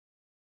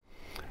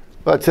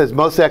Well, it says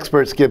most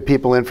experts give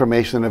people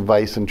information and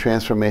advice, and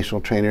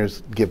transformational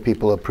trainers give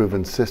people a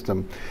proven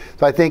system.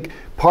 So I think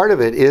part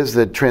of it is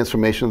the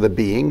transformation of the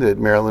being that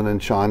Marilyn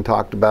and Sean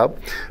talked about.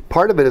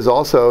 Part of it is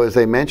also, as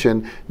they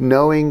mentioned,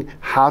 knowing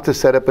how to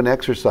set up an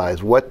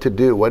exercise, what to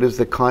do, what is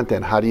the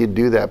content, how do you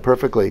do that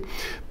perfectly.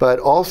 But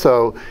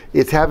also,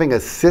 it's having a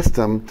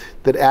system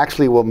that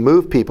actually will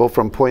move people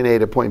from point A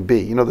to point B.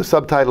 You know, the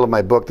subtitle of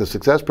my book, The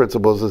Success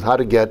Principles, is how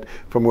to get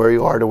from where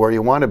you are to where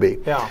you want to be.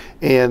 Yeah.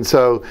 And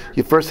so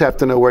you first have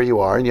to know where you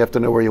are, and you have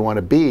to know where you want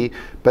to be,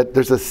 but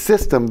there's a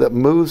system that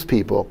moves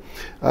people.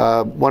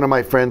 One of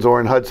my friends,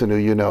 Orrin Hudson, who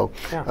you know,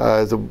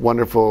 is a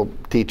wonderful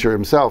teacher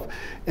himself,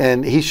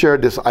 and he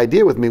shared this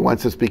idea with me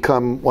once. It's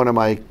become one of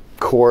my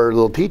core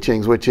little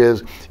teachings, which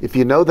is if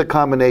you know the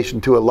combination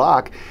to a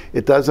lock,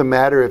 it doesn't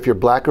matter if you're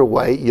black or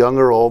white, young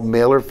or old,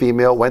 male or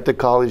female, went to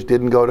college,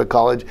 didn't go to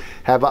college,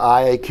 have an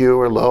high IQ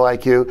or low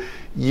IQ,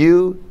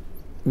 you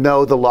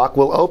know the lock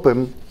will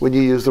open when you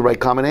use the right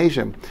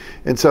combination.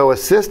 And so a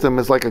system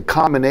is like a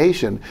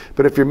combination,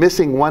 but if you're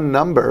missing one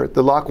number,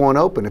 the lock won't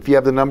open. If you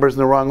have the numbers in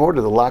the wrong order,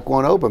 the lock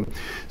won't open.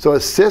 So a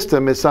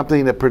system is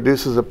something that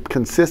produces a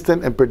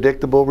consistent and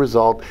predictable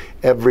result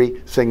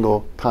every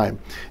single time.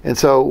 And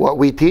so what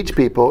we teach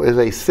people is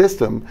a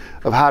system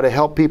of how to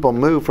help people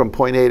move from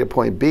point A to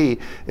point B,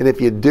 and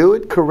if you do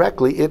it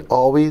correctly, it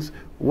always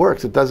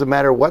works. It doesn't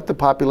matter what the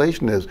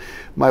population is.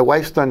 My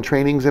wife's done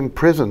trainings in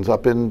prisons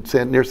up in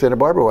near Santa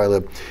Barbara where I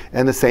live,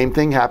 and the same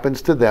thing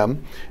happens to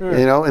them.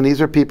 You know, and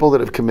these are people that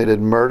have committed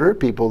murder,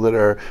 people that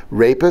are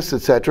rapists,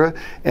 etc.,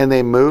 and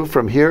they move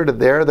from here to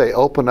there. They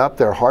open up,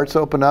 their hearts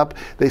open up,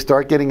 they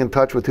start getting in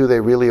touch with who they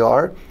really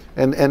are,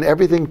 and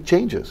everything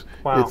changes.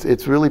 Wow.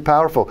 It's really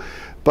powerful.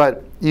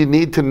 But you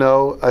need to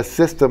know a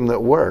system that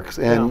works.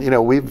 And you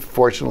know, we've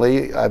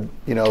fortunately, I've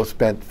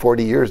spent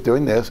 40 years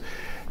doing this,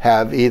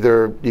 have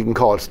either, you can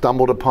call it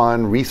stumbled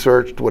upon,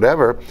 researched,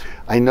 whatever.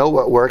 I know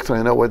what works and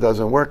I know what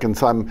doesn't work. And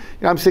so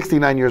I'm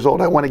 69 years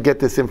old. I want to get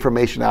this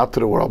information out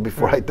to the world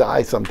before I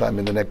die sometime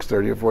in the next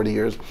 30 or 40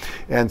 years.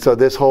 And so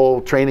this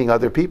whole training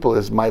other people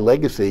is my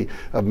legacy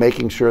of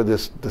making sure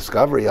this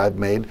discovery I've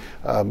made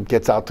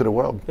gets out to the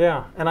world.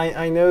 Yeah, and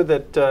I know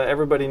that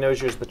everybody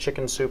knows you as the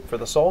chicken soup for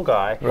the soul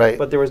guy. Right.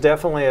 But there was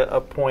definitely a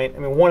point, I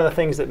mean, one of the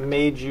things that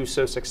made you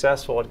so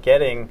successful at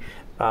getting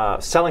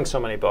selling so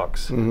many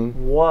books,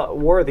 what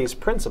were these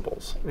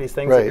principles, these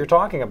things that you're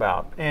talking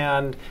about?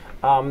 And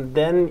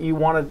then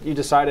you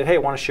decided, hey, I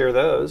want to share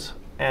those,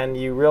 and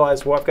you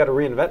realized, well, I've got to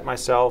reinvent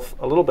myself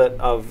a little bit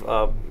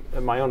of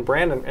my own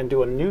brand and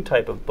do a new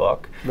type of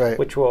book,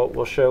 which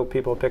we'll show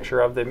people a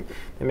picture of. They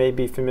may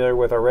be familiar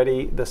with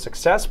already, the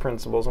success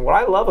principles. And what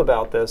I love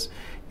about this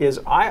is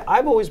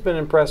I've always been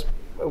impressed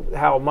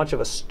how much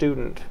of a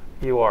student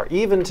you are,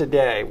 even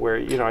today, where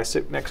I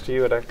sit next to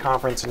you at a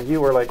conference and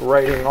you were like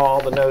writing all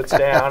the notes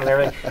down and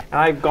everything. And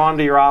I've gone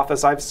to your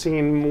office, I've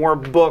seen more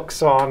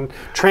books on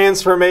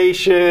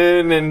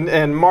transformation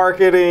and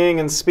marketing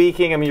and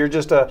speaking. I mean, you're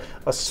just a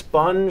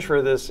sponge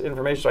for this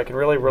information, so I can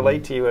really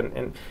relate to you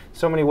in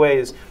so many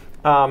ways.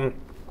 And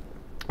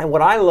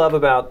what I love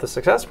about the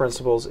success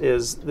principles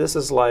is this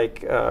is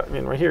like, I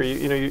mean, right here,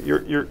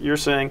 you're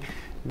saying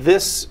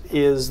this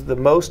is the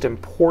most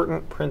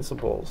important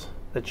principles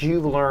that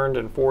you've learned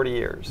in 40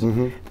 years.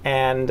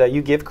 And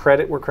you give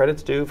credit where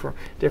credit's due for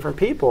different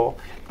people.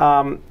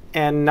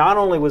 And not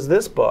only was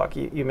this book,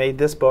 you made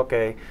this book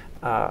a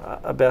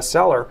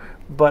bestseller,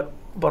 but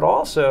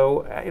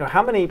also,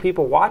 how many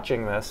people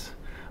watching this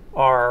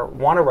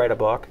want to write a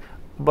book,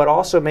 but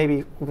also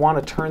maybe want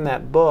to turn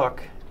that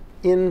book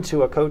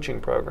into a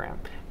coaching program,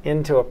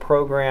 into a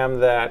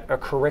program a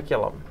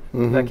curriculum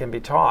that can be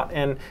taught.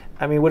 And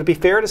I mean, would it be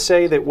fair to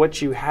say that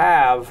what you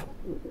have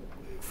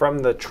from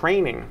the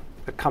training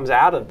that comes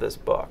out of this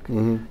book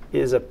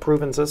is a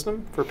proven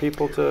system for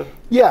people to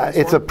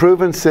it's a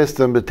proven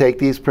system to take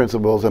these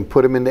principles and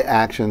put them into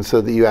action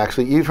so that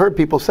you've heard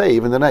people say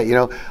even tonight,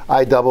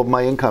 I doubled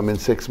my income in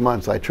 6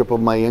 months, I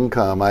tripled my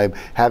income, I'm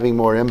having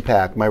more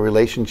impact, my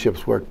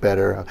relationships work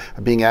better,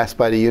 I'm being asked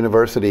by the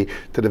university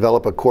to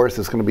develop a course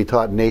that's going to be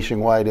taught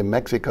nationwide in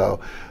Mexico.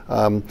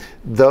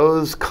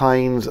 Those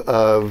kinds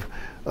of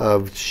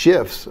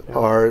shifts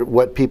are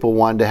what people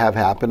wanted to have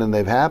happen, and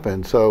they've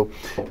happened. So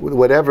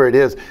whatever it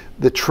is,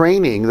 the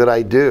training that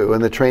I do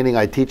and the training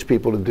I teach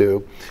people to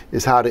do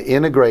is how to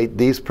integrate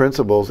these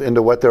principles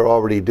into what they're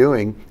already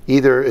doing.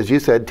 Either, as you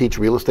said, teach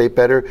real estate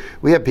better.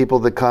 We have people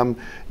that come,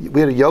 we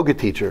had a yoga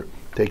teacher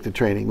take the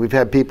training. We've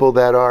had people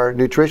that are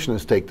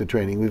nutritionists take the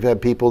training. We've had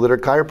people that are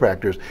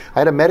chiropractors. I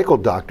had a medical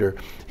doctor.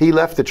 He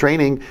left the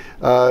training,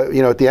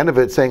 at the end of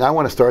it saying, I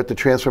want to start the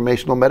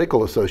Transformational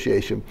Medical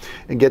Association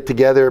and get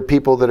together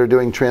people that are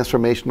doing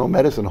transformational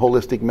medicine,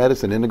 holistic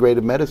medicine,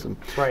 integrative medicine.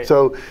 Right.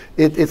 So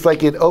it's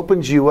like it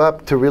opens you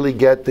up to really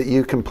get that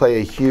you can play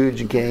a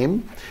huge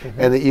game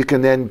and that you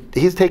can then,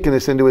 he's taking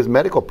this into his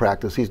medical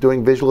practice. He's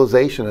doing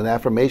visualization and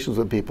affirmations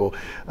with people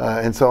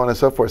and so on and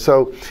so forth.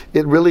 So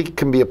it really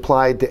can be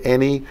applied to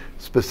any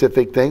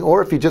specific thing,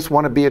 or if you just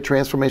want to be a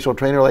transformational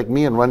trainer like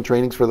me and run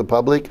trainings for the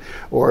public,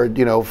 or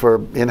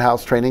for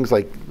in-house trainings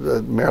like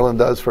Maryland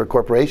does for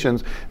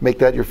corporations, make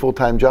that your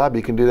full-time job,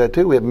 you can do that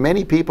too. We have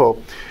many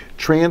people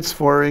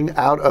transferring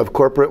out of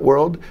corporate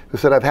world who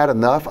said, I've had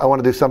enough, I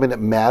want to do something that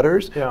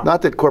matters. Yeah.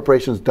 Not that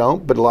corporations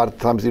don't, but a lot of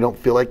times you don't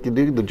feel like you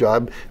do, the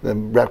job, the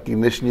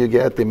recognition you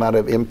get, the amount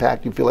of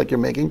impact you feel like you're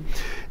making.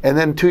 And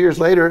then 2 years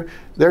later,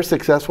 they're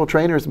successful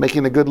trainers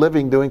making a good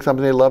living doing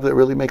something they love that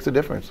really makes a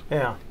difference.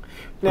 Yeah.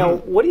 Now,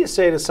 what do you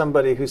say to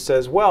somebody who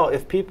says, well,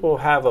 if people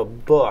have a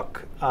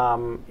book,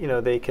 you know,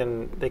 they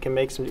can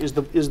make some, is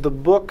the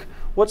book,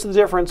 what's the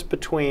difference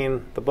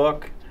between the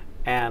book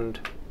and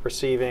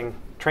receiving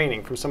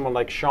training from someone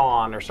like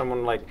Sean or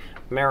someone like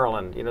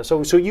Marilyn? You know,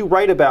 so you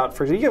write about,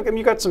 for example,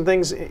 you got some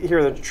things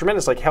here that are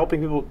tremendous, like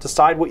helping people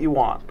decide what you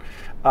want,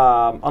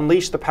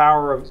 unleash the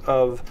power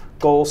of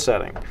goal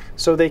setting.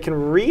 So they can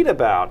read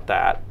about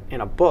that in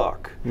a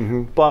book,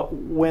 but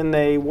when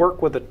they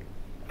work with a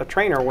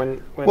trainer,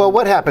 well,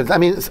 what happens? I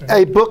mean,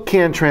 a book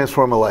can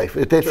transform a life.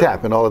 It's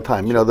happened all the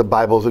time. You know, the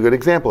Bible's a good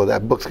example of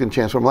that. Books can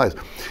transform lives.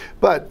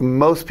 But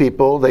most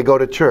people, they go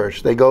to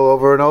church, they go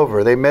over and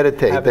over, they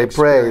meditate, they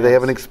pray, they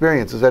have an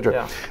experience, etc.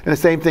 Yeah. And the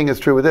same thing is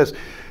true with this.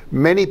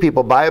 Many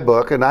people buy a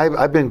book, and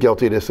I've been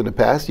guilty of this in the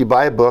past. You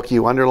buy a book,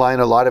 you underline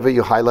a lot of it,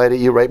 you highlight it,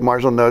 you write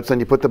marginal notes,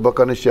 and you put the book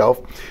on the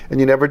shelf,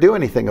 and you never do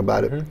anything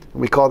about it. And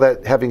we call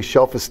that having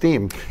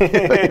shelf-esteem.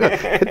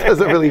 It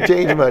doesn't really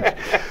change much.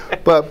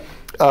 But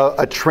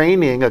a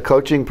training, a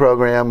coaching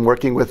program,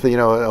 working with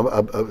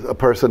a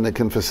person that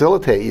can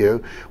facilitate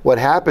you. What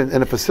happens,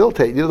 and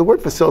facilitate, the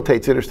word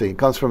facilitate's interesting. It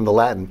comes from the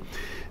Latin.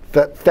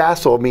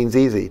 Facile means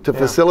easy. To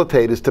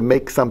facilitate is to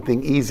make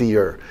something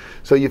easier.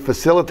 So you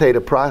facilitate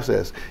a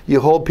process. You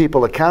hold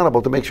people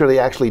accountable to make sure they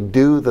actually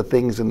do the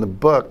things in the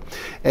book,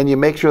 and you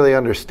make sure they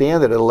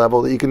understand it at a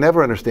level that you can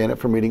never understand it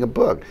from reading a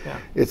book. Yeah.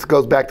 It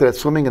goes back to that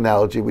swimming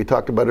analogy we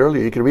talked about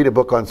earlier. You can read a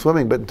book on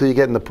swimming, but until you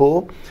get in the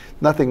pool,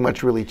 nothing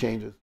much really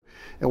changes.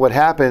 And what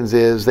happens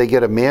is they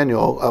get a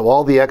manual of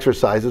all the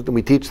exercises, and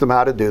we teach them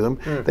how to do them.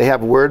 They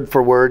have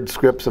word-for-word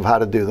scripts of how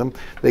to do them.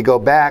 They go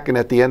back, and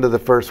at the end of the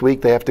first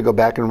week, they have to go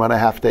back and run a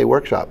half-day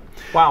workship.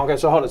 Wow. Okay.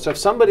 So hold on. So if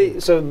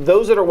somebody, so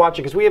those that are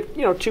watching, because we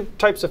have two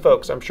types of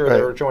folks, I'm sure that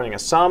are joining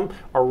us. Some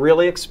are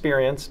really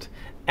experienced,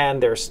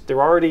 and they're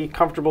already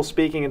comfortable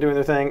speaking and doing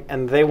their thing,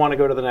 and they want to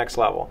go to the next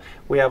level.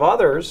 We have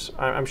others,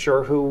 I'm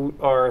sure, who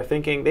are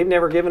thinking they've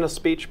never given a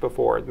speech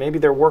before. Maybe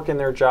they're working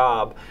their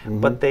job,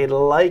 but they'd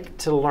like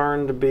to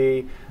learn to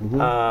be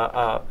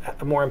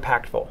more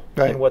impactful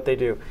in what they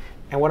do.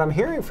 And what I'm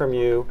hearing from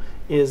you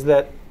is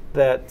that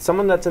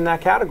someone that's in that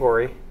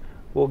category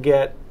will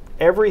get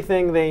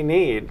everything they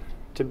need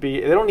to be.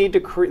 They don't need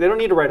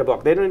to write a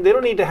book. They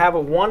don't need to have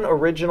one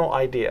original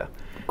idea.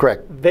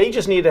 Correct. They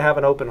just need to have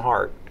an open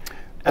heart.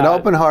 An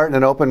open heart and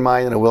an open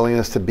mind and a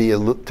willingness to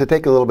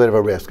take a little bit of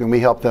a risk, and we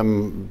help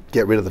them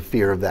get rid of the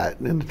fear of that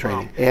in the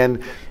training. Wow.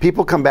 And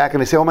people come back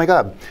and they say, "Oh my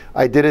God,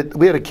 I did it."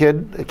 We had a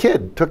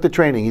kid took the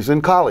training. He's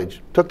in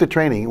college, took the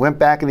training. He went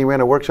back and he ran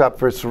a workshop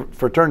for his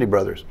fraternity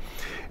brothers,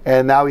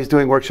 and now he's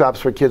doing workshops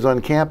for kids on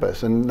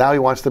campus. And now he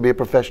wants to be a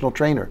professional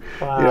trainer.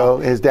 Wow. You know,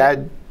 his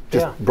dad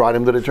just brought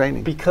him to the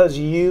training. Because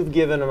you've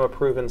given him a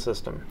proven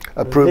system.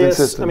 A proven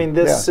system. I mean,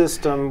 this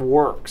system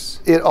works.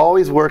 It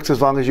always works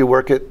as long as you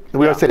work it.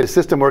 We always say the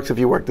system works if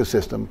you work the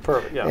system.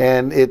 Perfect. Yeah.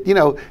 And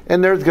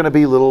and there's going to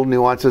be little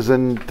nuances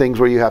and things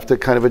where you have to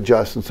kind of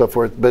adjust and so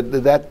forth.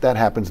 But that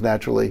happens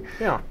naturally.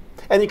 Yeah.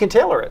 And you can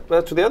tailor it.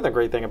 That's the other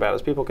great thing about it,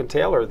 is people can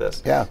tailor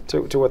this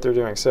to what they're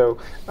doing. So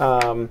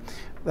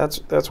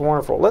that's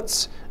wonderful.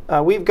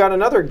 We've got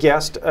another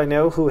guest I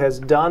know who has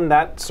done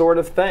that sort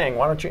of thing.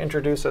 Why don't you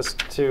introduce us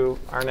to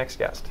our next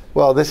guest?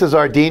 Well, this is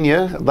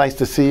Ardinia. Nice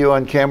to see you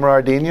on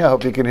camera, Ardinia. I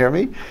hope you can hear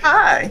me.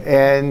 Hi.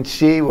 And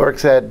she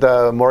works at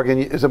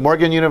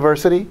Morgan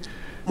University?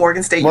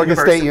 Morgan State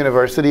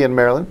University in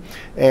Maryland.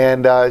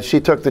 And she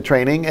took the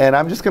training. And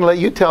I'm just going to let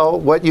you tell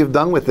what you've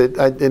done with it,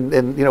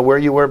 and where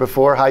you were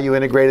before, how you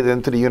integrated it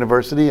into the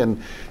university, and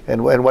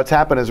what's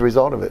happened as a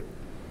result of it.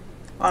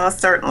 Well,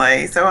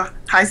 certainly. So,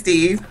 hi,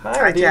 Steve.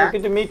 Hi, Jack.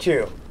 Good to meet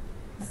you.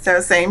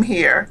 So, same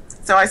here.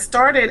 So, I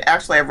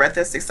read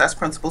the Success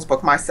Principles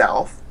book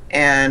myself,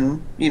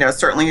 and,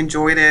 certainly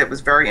enjoyed it. It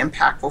was very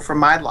impactful for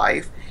my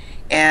life.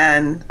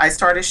 And I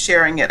started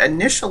sharing it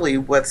initially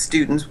with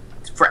students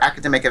for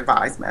academic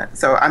advisement.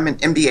 So, I'm an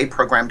MBA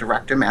program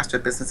director, Master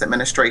of Business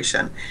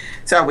Administration.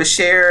 So, I would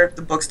share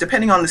the books,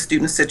 depending on the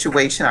student's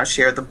situation, I'll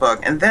share the book.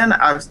 And then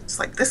I was just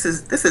like, this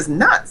is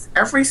nuts.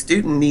 Every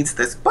student needs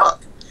this book.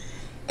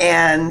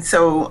 And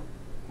so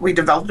we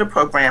developed a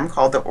program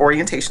called the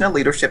Orientation and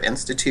Leadership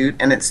Institute,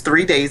 and it's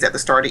 3 days at the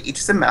start of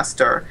each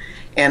semester,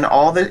 and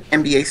all the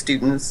MBA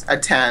students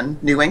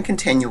attend, new and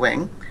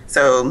continuing.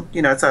 So,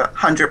 it's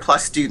 100+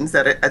 students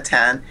that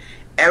attend.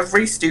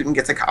 Every student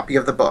gets a copy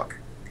of the book.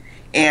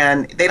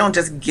 And they don't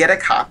just get a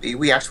copy,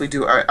 we actually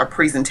do a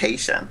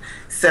presentation.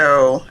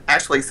 So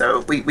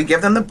we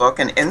give them the book,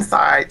 and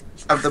inside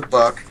of the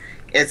book,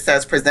 it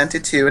says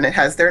presented to, and it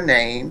has their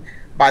name,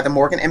 by the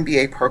Morgan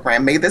MBA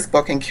program. May this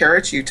book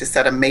encourage you to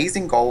set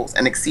amazing goals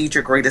and exceed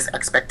your greatest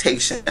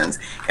expectations.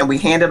 And we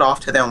hand it off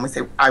to them and we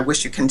say, I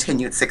wish you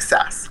continued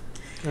success.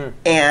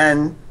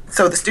 And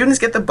so the students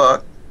get the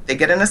book, they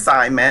get an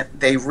assignment,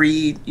 they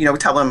read,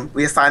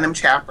 we assign them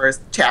chapters,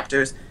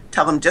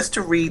 tell them just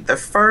to read the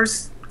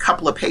first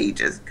couple of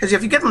pages. Because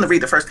if you get them to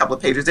read the first couple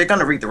of pages, they're going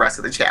to read the rest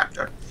of the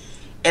chapter.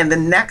 And the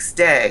next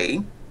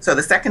day, so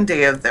the second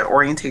day of the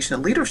Orientation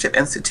and Leadership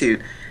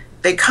Institute,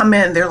 they come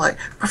in, they're like,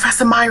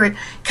 Professor Myrick,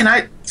 can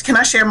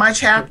I share my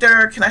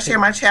chapter? Can I share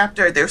my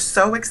chapter? They're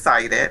so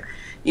excited.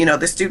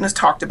 The students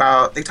talk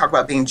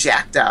about being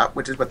jacked up,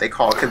 which is what they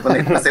call it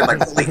when they're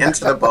like really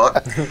into the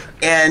book.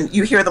 And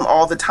you hear them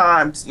all the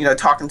time,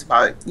 talking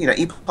about,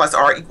 E plus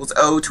R equals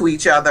O to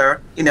each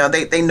other.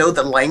 They know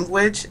the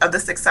language of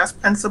the success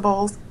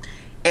principles.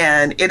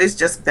 And it has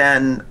just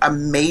been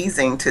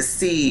amazing to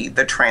see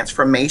the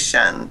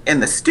transformation in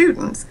the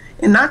students,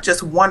 and not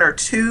just one or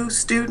two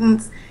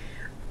students.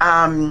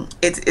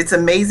 It's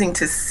amazing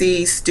to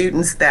see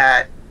students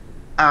that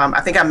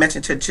I think I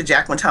mentioned to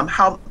Jack one time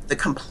how the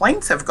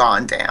complaints have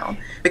gone down,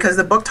 because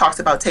the book talks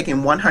about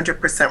taking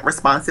 100%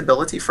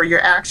 responsibility for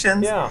your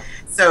actions. Yeah.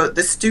 So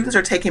the students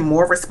are taking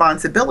more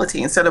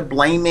responsibility. Instead of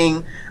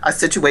blaming a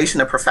situation,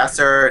 a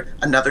professor,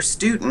 another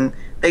student,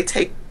 they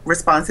take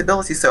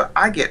responsibility. So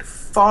I get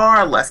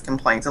far less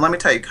complaints. And let me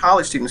tell you,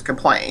 college students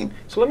complain.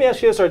 So let me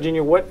ask you this,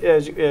 Argenia, what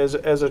as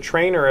a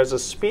trainer, as a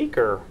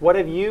speaker, what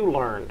have you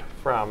learned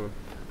from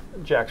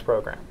Jack's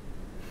program?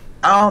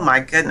 Oh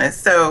my goodness.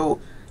 So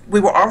we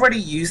were already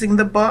using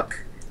the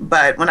book,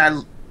 but when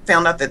I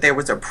found out that there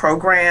was a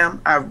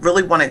program, I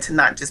really wanted to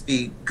not just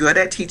be good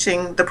at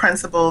teaching the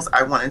principles,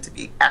 I wanted to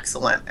be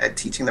excellent at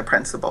teaching the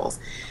principles.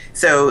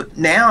 So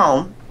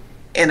now,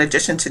 in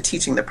addition to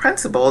teaching the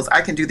principles,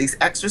 I can do these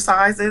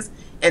exercises,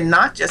 and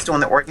not just on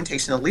the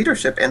Orientation and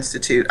Leadership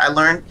Institute.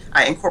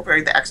 I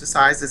incorporated the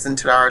exercises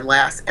into our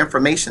last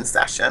information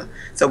session.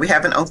 So we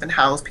have an open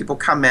house, people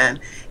come in,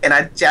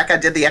 and Jack, I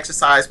did the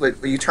exercise where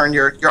you turn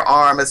your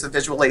arm as a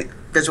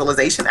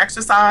visualization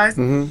exercise.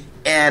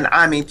 And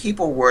I mean,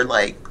 people were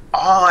like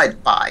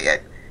awed by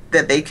it,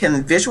 that they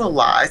can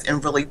visualize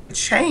and really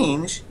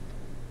change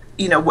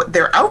what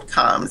their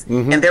outcomes.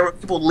 And there were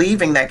people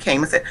leaving that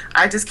came and said,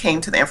 I just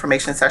came to the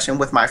information session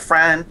with my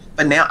friend,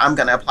 but now I'm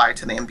going to apply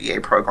to the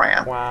MBA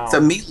program. Wow. So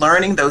me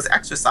learning those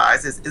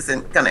exercises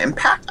isn't going to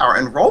impact our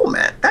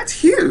enrollment. That's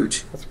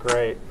huge. That's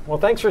great. Well,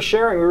 thanks for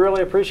sharing. We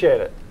really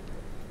appreciate it.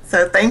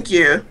 So thank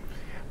you.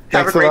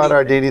 Thanks a lot,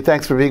 Argenia.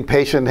 Thanks for being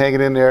patient, hanging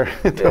in there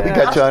until we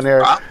got you on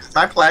there.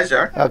 My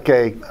pleasure.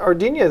 Okay.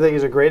 Argenia, I think,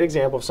 is a great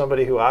example of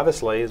somebody who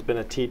obviously has been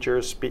a teacher,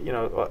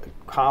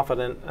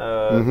 confident,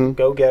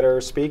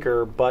 go-getter,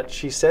 speaker, but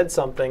she said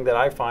something that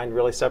I find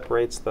really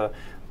separates the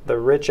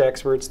rich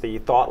experts, the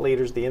thought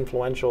leaders, the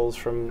influentials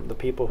from the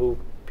people who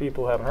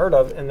people haven't heard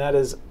of, and that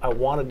is, I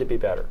wanted to be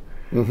better.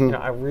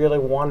 I really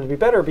wanted to be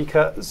better,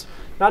 because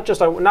not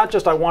just I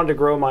wanted to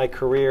grow my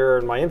career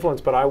and my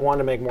influence, but I wanted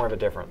to make more of a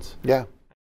difference. Yeah.